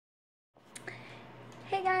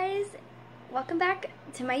Hi guys, welcome back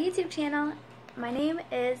to my YouTube channel. My name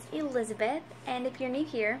is Elizabeth, and if you're new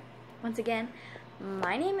here, once again,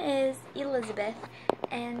 my name is Elizabeth,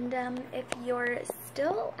 and if you're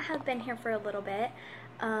still have been here for a little bit,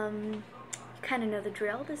 you kind of know the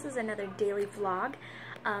drill. This is another daily vlog.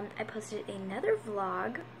 I posted another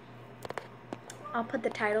vlog. I'll put the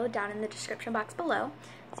title down in the description box below,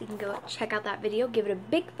 so you can go check out that video, give it a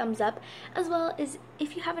big thumbs up, as well as,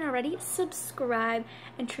 if you haven't already, subscribe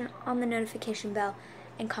and turn on the notification bell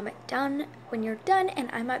and comment down when you're done, and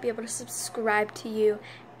I might be able to subscribe to you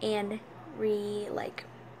and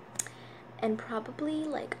and probably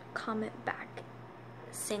comment back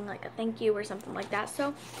saying a thank you or something like that.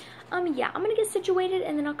 So yeah, I'm gonna get situated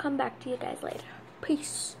and then I'll come back to you guys later.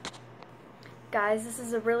 Peace. Guys, this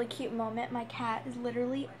is a really cute moment. My cat is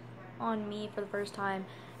literally on me for the first time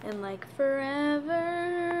in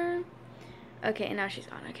forever. Okay, and now she's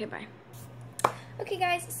gone. Okay, bye. Okay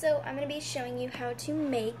guys, so I'm going to be showing you how to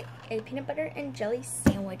make a peanut butter and jelly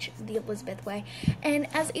sandwich the Elizabeth way. And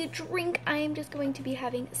as a drink, I am just going to be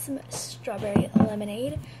having some strawberry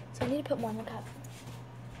lemonade. So I need to put more in the cup.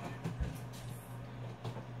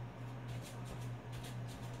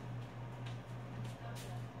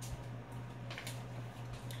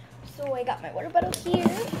 So I got my water bottle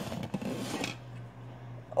here.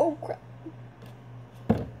 Oh crap.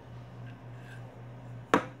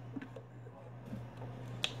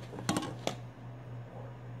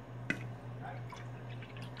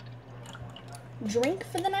 Drink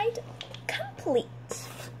for the night complete.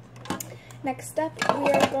 Next up, we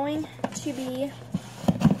are going to be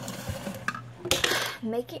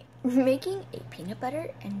making a peanut butter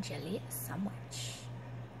and jelly sandwich.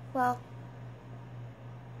 Well,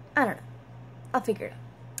 I don't know. I'll figure it out.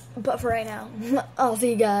 But for right now, I'll see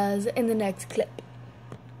you guys in the next clip.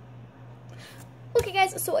 Okay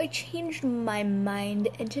guys, so I changed my mind,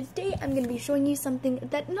 and today I'm going to be showing you something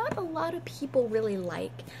that not a lot of people really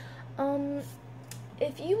like.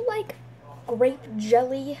 If you like grape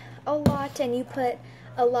jelly a lot and you put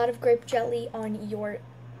a lot of grape jelly on your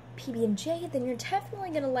PB&J, then you're definitely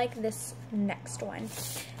going to like this next one.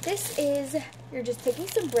 This is, you're just taking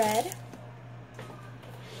some bread,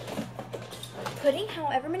 putting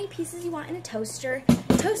however many pieces you want in a toaster,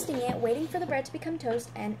 toasting it, waiting for the bread to become toast,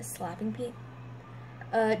 and slapping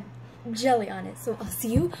jelly on it. So I'll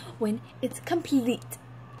see you when it's complete.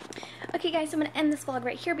 Okay guys, so I'm going to end this vlog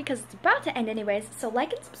right here because it's about to end anyways. So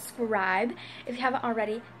like and subscribe if you haven't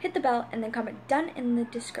already. Hit the bell and then comment done in the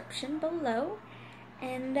description below.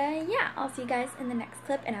 And yeah, I'll see you guys in the next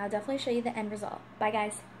clip, and I'll definitely show you the end result. Bye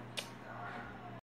guys.